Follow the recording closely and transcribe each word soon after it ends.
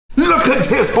at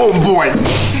this, homeboy.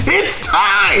 It's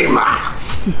time.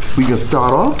 We can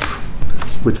start off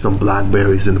with some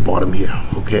blackberries in the bottom here,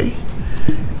 okay?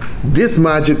 This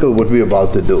magical what we're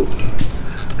about to do.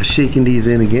 Shaking these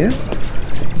in again.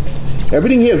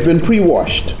 Everything here has been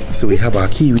pre-washed. So we have our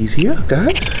kiwis here,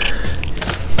 guys.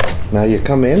 Now you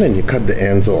come in and you cut the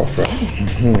ends off, right?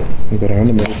 You go down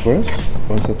the middle first.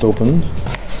 Once it's open,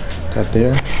 cut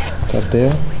there, cut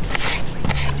there.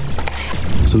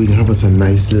 So we can have us a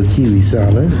nice little kiwi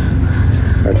salad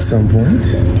at some point.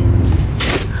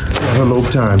 Cantaloupe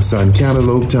time, son,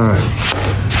 cantaloupe time.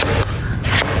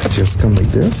 Just come like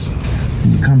this.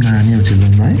 You come down here with your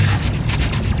little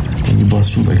knife and you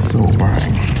bust through like so,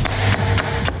 bang.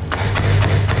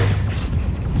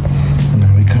 And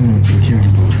now we come in with your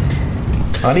cantaloupe.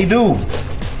 Honeydew.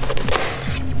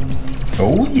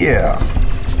 Oh yeah.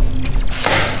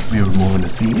 We're removing the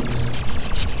seeds.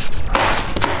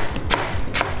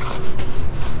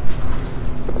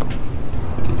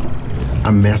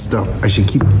 I messed up.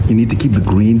 You need to keep the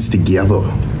greens together.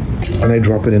 And I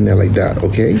drop it in there like that,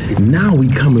 okay? And now we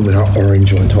come in with our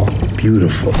orange on top.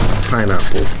 Beautiful.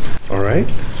 Pineapple, all right?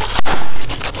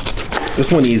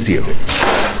 This one easier.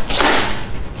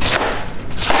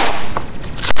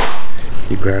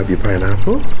 You grab your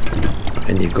pineapple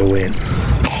and you go in.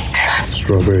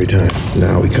 Strawberry time.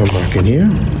 Now we come back in here.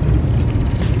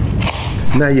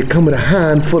 Now you come with a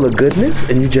handful of goodness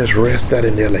and you just rest that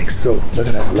in there like so. Look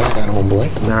at that, look at that, homeboy.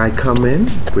 Now I come in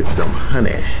with some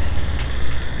honey.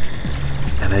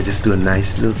 And I just do a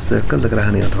nice little circle. Look at the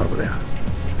honey on top of there.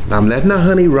 Now I'm letting the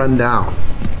honey run down.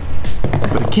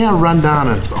 But it can't run down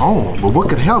on its own. But what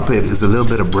could help it is a little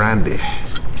bit of brandy.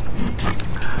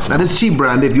 Now this cheap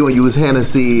brandy, if you want to use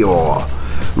Hennessy or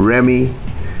Remy,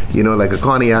 you know, like a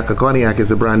cognac. A cognac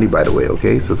is a brandy, by the way,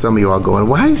 okay? So some of you are going,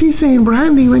 why is he saying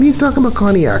brandy when he's talking about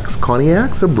cognacs?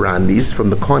 Cognacs are brandies from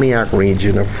the Cognac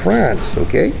region of France,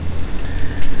 okay?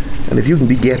 And if you can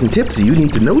be getting tipsy, you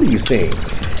need to know these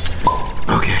things.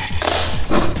 Okay.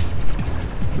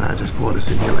 Now I just pour this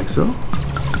in here like so.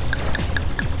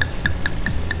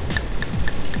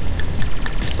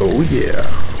 Oh yeah.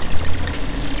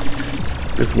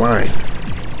 This wine.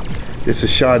 This is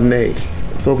Chardonnay.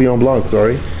 Sauvignon Blanc,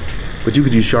 sorry. But you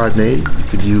could use Chardonnay, you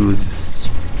could use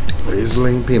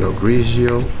Riesling, Pinot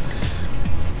Grigio,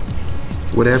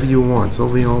 whatever you want,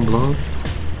 Sauvignon Blanc.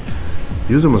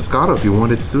 Use a Moscato if you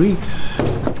want it sweet.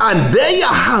 And there you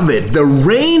have it, the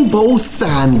rainbow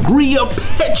sangria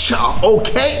picture,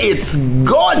 okay? It's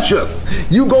gorgeous.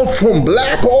 You go from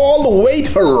black all the way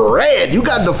to red. You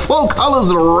got the full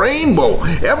colors of the rainbow.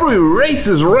 Every race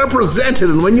is represented,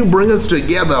 and when you bring us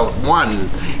together one,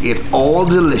 it's all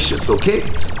delicious, okay?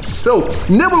 So,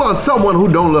 nibble on someone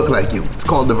who don't look like you. It's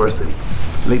called diversity.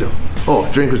 Later. Oh,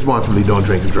 drink responsibly, don't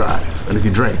drink and drive. And if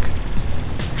you drink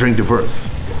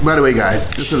diverse. By the way,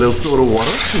 guys, just a little soda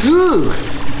water.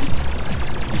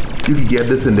 You can get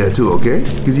this in there too, okay?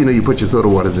 Because you know you put your soda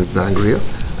waters in sangria.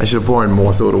 I should have poured in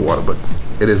more soda water, but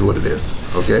it is what it is,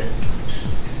 okay?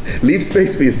 Leave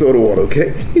space for your soda water,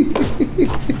 okay?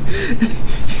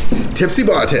 Tipsy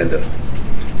Bartender.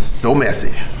 So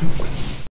messy.